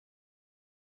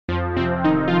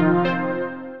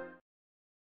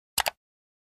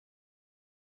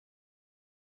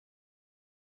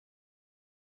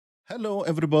Hello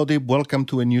everybody, welcome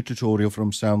to a new tutorial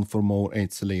from Sound for More.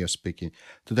 It's Leo speaking.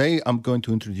 Today I'm going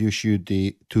to introduce you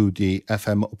to the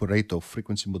FM operator,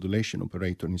 frequency modulation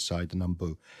operator inside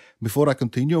Nambu. Before I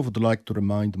continue, I would like to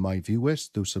remind my viewers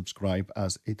to subscribe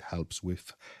as it helps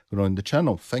with growing the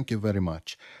channel. Thank you very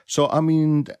much. So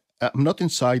I'm not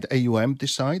inside AUM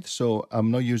this side, so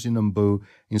I'm not using Nambu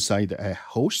inside a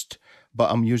host,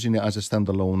 but I'm using it as a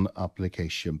standalone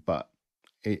application. But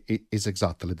it is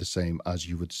exactly the same as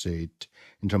you would see it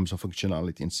in terms of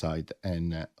functionality inside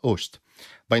an host.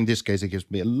 But in this case, it gives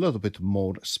me a little bit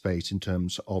more space in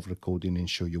terms of recording and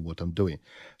show you what I'm doing.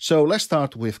 So let's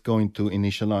start with going to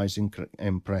initializing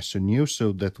and press new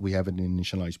so that we have an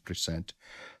initialize preset.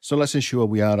 So let's ensure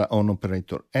we are on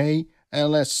operator A,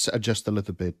 and let's adjust a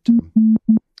little bit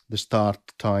the start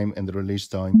time and the release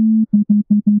time.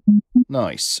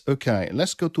 Nice. Okay,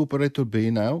 let's go to operator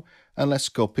B now, and let's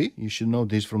copy, you should know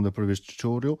this from the previous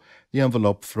tutorial, the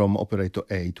envelope from operator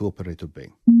A to operator B.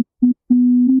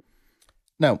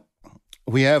 Now,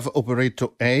 we have operator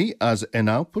A as an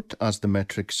output, as the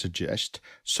metric suggests.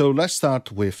 So let's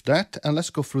start with that, and let's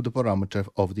go through the parameter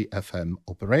of the FM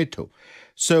operator.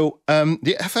 So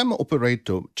the FM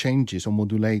operator changes or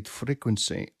modulate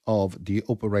frequency of the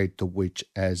operator which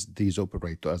has this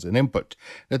operator as an input.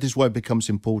 That is why it becomes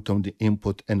important the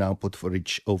input and output for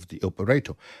each of the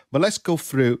operator. But let's go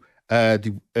through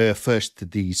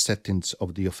first the settings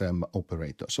of the FM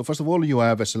operator. So first of all, you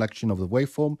have a selection of the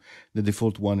waveform. The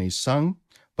default one is sung,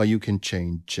 but you can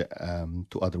change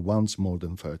to other ones, more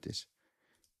than 30s.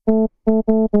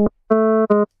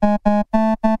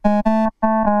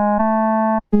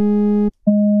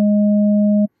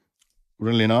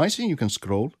 Really nice, and you can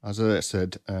scroll. As I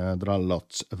said, there are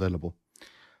lots available.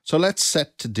 So let's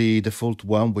set the default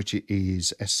one, which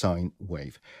is a sine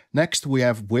wave. Next, we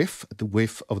have width, the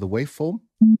width of the waveform.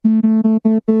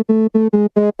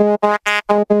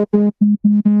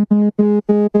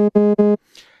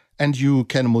 And you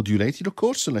can modulate it, of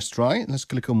course. So let's try it. Let's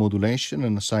click on modulation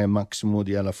and assign maximum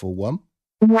the LFO1.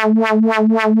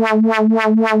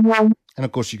 And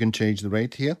of course, you can change the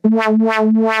rate here,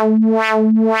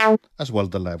 as well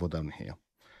the level down here.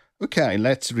 Okay,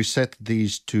 let's reset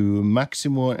these to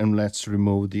maximum and let's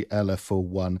remove the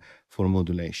LFO1 for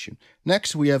modulation.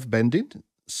 Next, we have bending.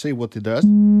 See what it does.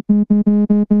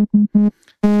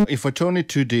 If I turn it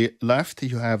to the left,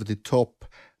 you have the top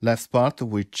left part,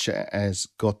 which has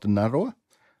got narrower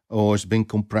or has been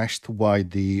compressed, while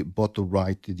the bottom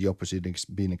right, the opposite, is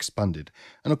being expanded.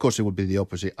 And of course, it will be the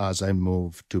opposite as I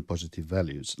move to positive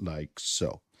values, like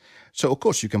so. So, of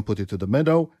course, you can put it to the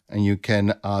middle and you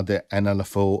can add an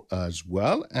LFO as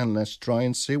well. And let's try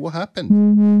and see what happens.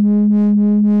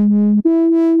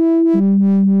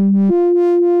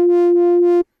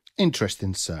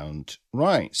 Interesting sound.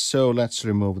 Right, so let's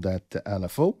remove that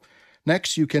LFO.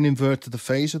 Next, you can invert the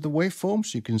phase of the waveform.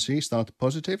 So you can see start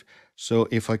positive. So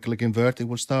if I click invert, it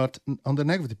will start on the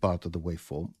negative part of the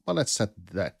waveform. Well, let's set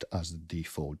that as the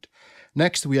default.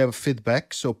 Next, we have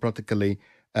feedback. So practically,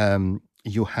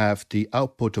 you have the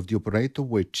output of the operator,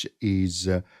 which is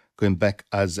going back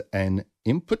as an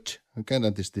input. Okay,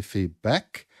 that is the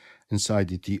feedback inside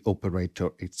the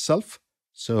operator itself.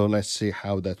 So let's see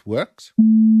how that works.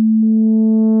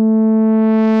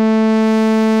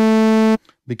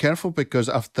 Be careful, because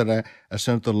after a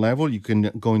certain level, you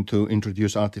can going to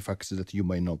introduce artifacts that you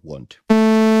may not want.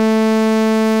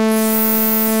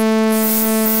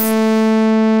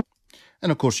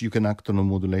 And of course, you can act on a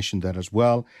modulation there as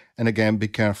well. And again, be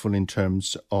careful in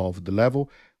terms of the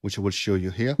level, which I will show you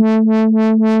here.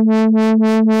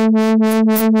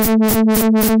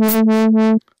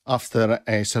 After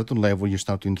a certain level, you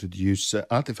start to introduce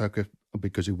artifacts,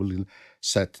 because it will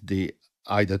set the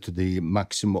either to the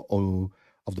maximum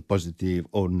of the positive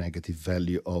or negative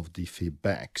value of the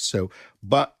feedback. So,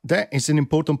 but that is an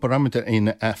important parameter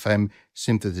in FM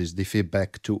synthesis, the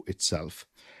feedback to itself.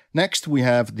 Next, we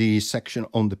have the section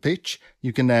on the pitch.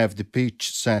 You can have the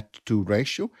pitch set to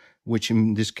ratio, which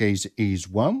in this case is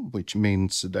 1, which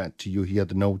means that you hear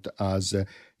the note as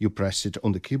you press it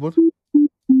on the keyboard.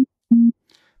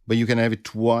 But you can have it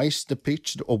twice the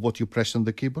pitch of what you press on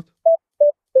the keyboard,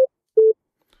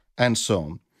 and so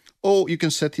on. Or you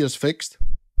can set it as fixed.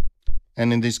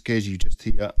 And in this case, you just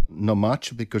hear not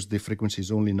much because the frequency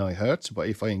is only 9 Hertz. But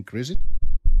if I increase it,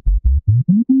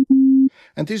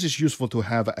 and this is useful to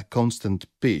have a constant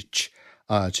pitch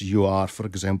as you are, for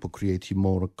example, creating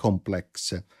more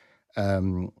complex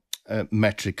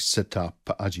metric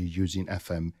setup as you use in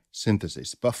FM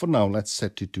synthesis. But for now, let's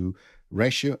set it to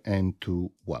ratio and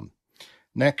to 1.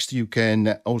 Next, you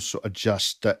can also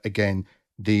adjust again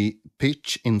the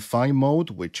pitch in fine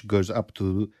mode, which goes up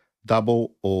to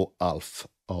double or half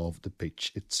of the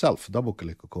pitch itself. Double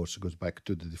click, of course, goes back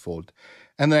to the default.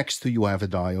 And next to you have a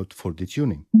diode for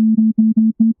detuning.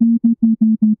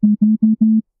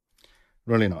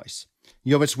 Really nice.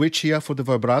 You have a switch here for the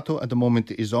vibrato. At the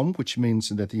moment it is on, which means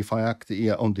that if I act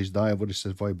here on this diode where it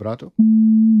says vibrato,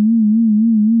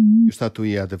 you start to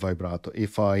hear the vibrato.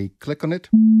 If I click on it,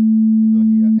 you don't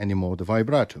hear anymore the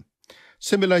vibrato.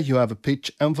 Similar, you have a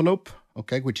pitch envelope,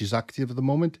 okay, which is active at the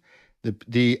moment.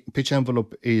 The pitch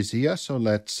envelope is here, so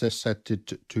let's set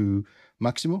it to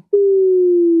maximum.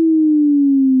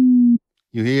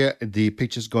 You hear the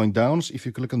pitches going down. So if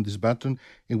you click on this button,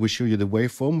 it will show you the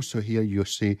waveform. So here you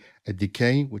see a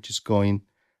decay, which is going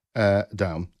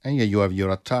down. And here you have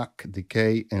your attack,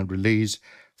 decay, and release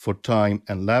for time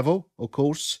and level, of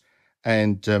course.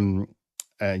 And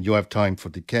you have time for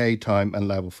decay, time and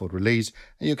level for release.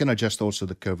 And you can adjust also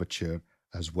the curvature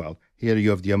as well. Here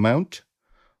you have the amount,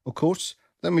 of course.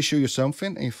 Let me show you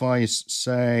something. If I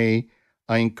say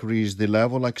I increase the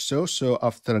level like so, so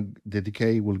after the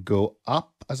decay will go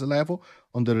up as a level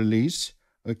on the release.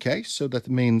 Okay, so that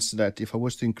means that if I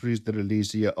was to increase the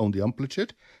release here on the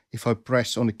amplitude, if I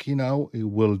press on the key now, it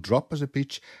will drop as a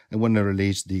pitch, and when I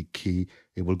release the key,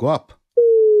 it will go up.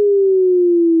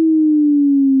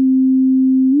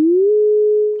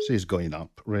 So it's going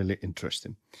up, really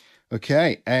interesting.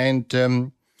 Okay, and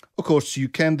of course you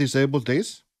can disable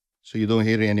this, so you don't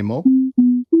hear it anymore.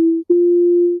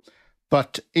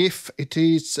 But if it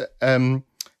is,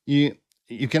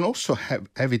 you can also have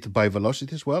it by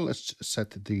velocity as well. Let's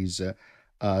set these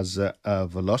as a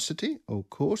velocity, of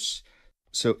course.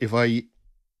 So if I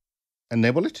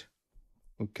enable it,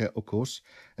 okay, of course,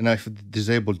 and I've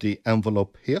disabled the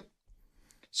envelope here.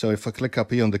 So if I click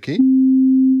up here on the key,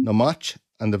 not much,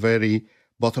 and the very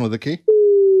bottom of the key,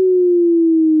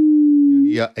 you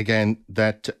hear again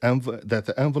that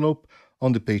envelope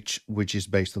on the pitch, which is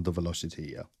based on the velocity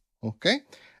here. Okay,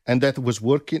 and that was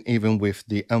working even with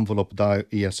the envelope dial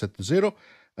here set to 0,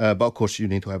 but of course you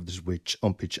need to have the switch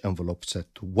on pitch envelope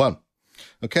set to 1.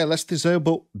 Okay, let's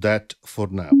disable that for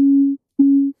now.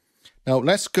 Now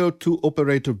let's go to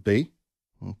operator B.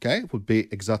 Okay, it would be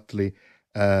exactly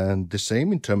the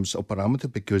same in terms of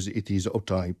parameter because it is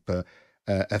O-type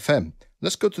FM.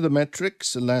 Let's go to the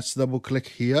metrics. Let's double click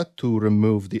here to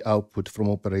remove the output from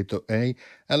operator A,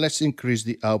 and let's increase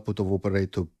the output of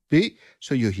operator B,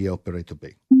 so you hear operator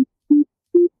B.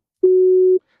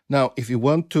 Now, if you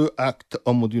want to act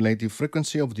on modulating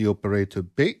frequency of the operator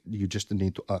B, you just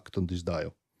need to act on this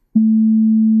dial.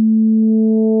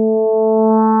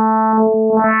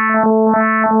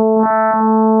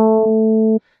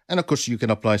 And of course, you can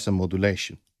apply some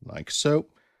modulation, like so.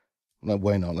 Now,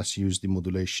 why not? Let's use the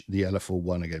modulation, the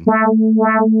LFO1 again.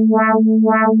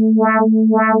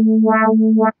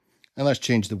 And let's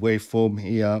change the waveform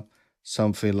here,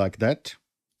 something like that.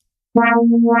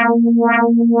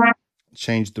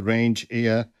 Change the range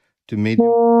here to medium.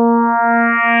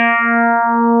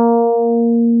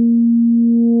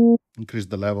 Increase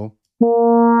the level.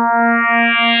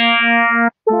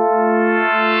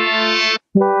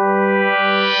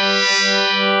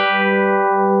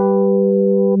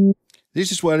 This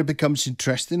is where it becomes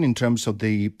interesting in terms of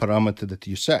the parameter that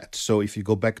you set. So if you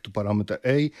go back to parameter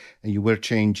A and you were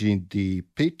changing the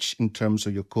pitch in terms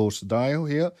of your coarse dial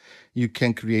here, you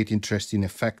can create interesting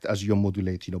effect as you're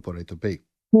modulating operator B.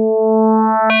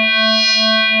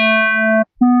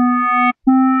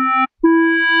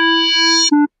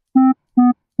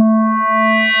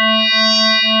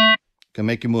 Can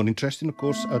make it more interesting, of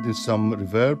course, adding some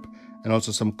reverb and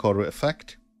also some chorus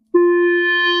effect.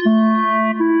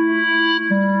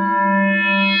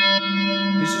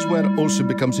 This is where also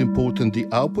becomes important the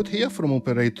output here from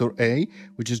operator A,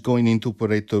 which is going into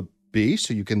operator B,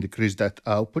 so you can decrease that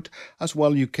output. As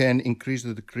well, you can increase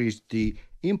or decrease the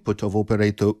input of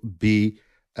operator B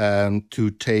to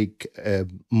take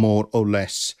more or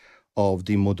less of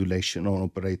the modulation on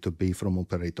operator B from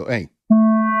operator A.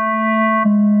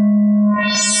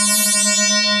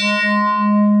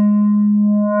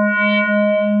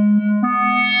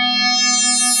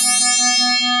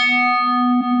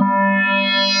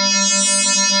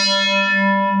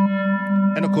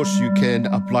 And of course, you can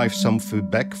apply some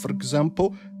feedback, for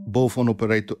example, both on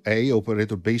operator A,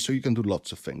 operator B, so you can do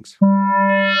lots of things.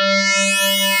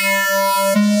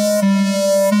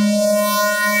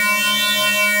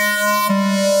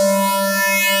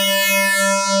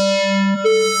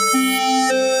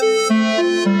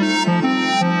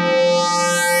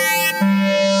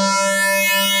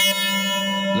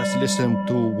 Let's listen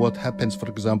to what happens, for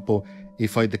example,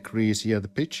 if I decrease here the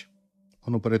pitch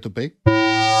on operator B.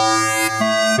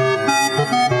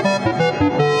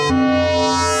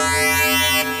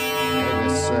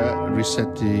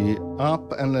 reset the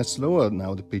up, and let's lower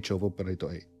now the pitch of operator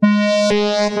A.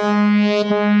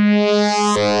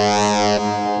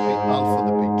 Alpha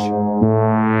the pitch.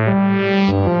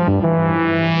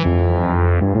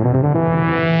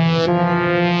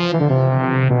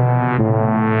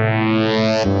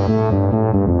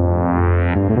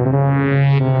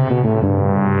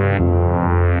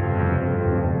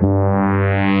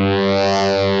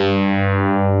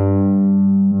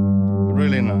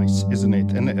 Really nice, isn't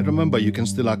it? And remember, you can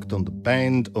still act on the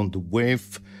bend, on the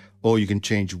width, or you can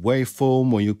change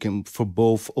waveform, or you can for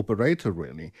both operator,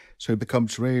 really. So it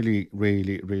becomes really,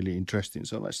 really, really interesting.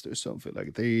 So let's do something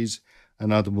like this.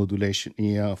 Another modulation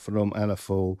here from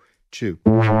LFO 2.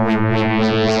 Let's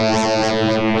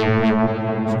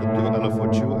go to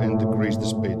LFO 2 and decrease the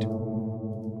speed.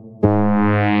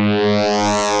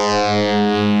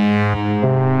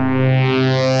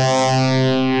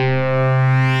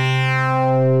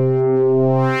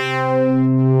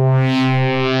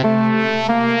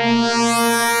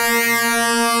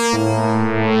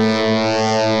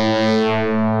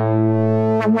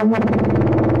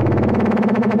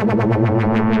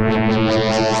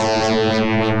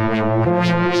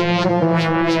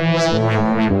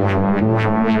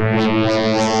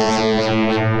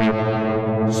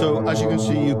 So as you can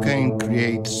see, you can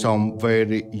create some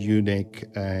very unique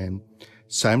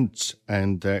sounds,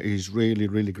 and is really,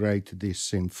 really great, this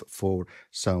synth for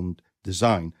sound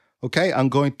design. Okay, I'm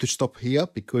going to stop here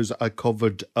because I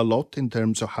covered a lot in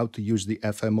terms of how to use the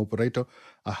FM operator.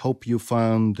 I hope you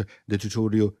found the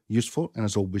tutorial useful, and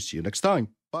as always, see you next time.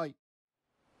 Bye.